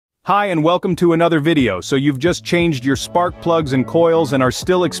Hi and welcome to another video. So you've just changed your spark plugs and coils and are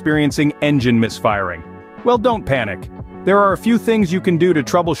still experiencing engine misfiring. Well, don't panic. There are a few things you can do to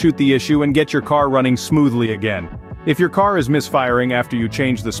troubleshoot the issue and get your car running smoothly again. If your car is misfiring after you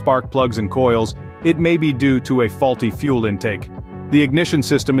change the spark plugs and coils, it may be due to a faulty fuel intake. The ignition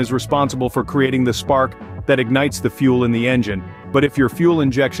system is responsible for creating the spark that ignites the fuel in the engine, but if your fuel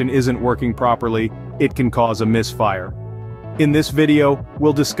injection isn't working properly, it can cause a misfire. In this video,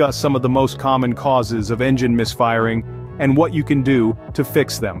 we'll discuss some of the most common causes of engine misfiring and what you can do to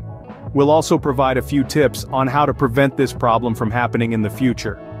fix them. We'll also provide a few tips on how to prevent this problem from happening in the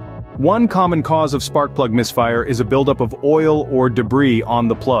future. One common cause of spark plug misfire is a buildup of oil or debris on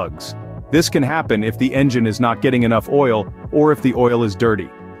the plugs. This can happen if the engine is not getting enough oil or if the oil is dirty.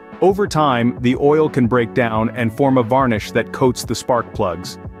 Over time, the oil can break down and form a varnish that coats the spark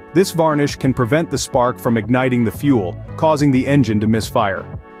plugs. This varnish can prevent the spark from igniting the fuel, causing the engine to misfire.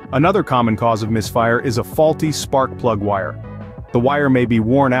 Another common cause of misfire is a faulty spark plug wire. The wire may be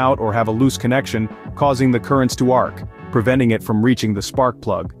worn out or have a loose connection, causing the currents to arc, preventing it from reaching the spark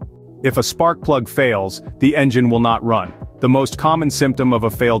plug. If a spark plug fails, the engine will not run. The most common symptom of a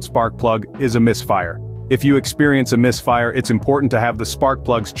failed spark plug is a misfire. If you experience a misfire, it's important to have the spark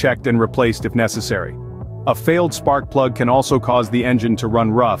plugs checked and replaced if necessary. A failed spark plug can also cause the engine to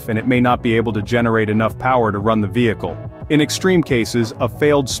run rough and it may not be able to generate enough power to run the vehicle. In extreme cases, a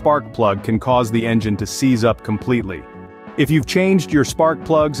failed spark plug can cause the engine to seize up completely. If you've changed your spark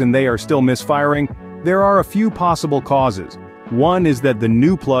plugs and they are still misfiring, there are a few possible causes. One is that the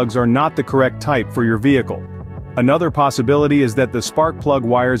new plugs are not the correct type for your vehicle. Another possibility is that the spark plug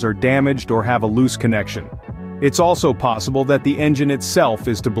wires are damaged or have a loose connection. It's also possible that the engine itself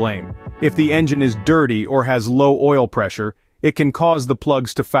is to blame. If the engine is dirty or has low oil pressure, it can cause the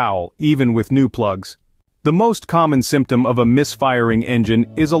plugs to foul, even with new plugs. The most common symptom of a misfiring engine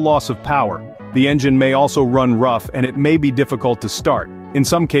is a loss of power. The engine may also run rough and it may be difficult to start. In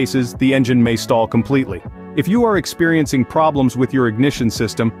some cases, the engine may stall completely. If you are experiencing problems with your ignition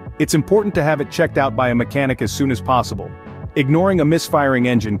system, it's important to have it checked out by a mechanic as soon as possible. Ignoring a misfiring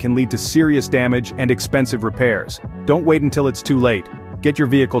engine can lead to serious damage and expensive repairs. Don't wait until it's too late. Get your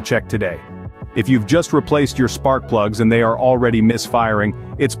vehicle checked today. If you've just replaced your spark plugs and they are already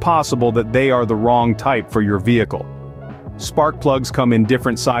misfiring, it's possible that they are the wrong type for your vehicle. Spark plugs come in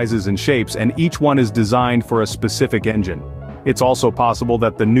different sizes and shapes and each one is designed for a specific engine. It's also possible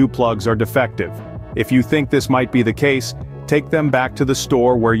that the new plugs are defective. If you think this might be the case, take them back to the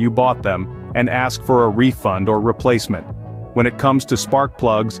store where you bought them and ask for a refund or replacement. When it comes to spark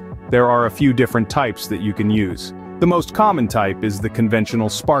plugs, there are a few different types that you can use. The most common type is the conventional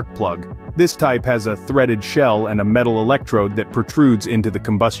spark plug. This type has a threaded shell and a metal electrode that protrudes into the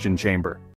combustion chamber.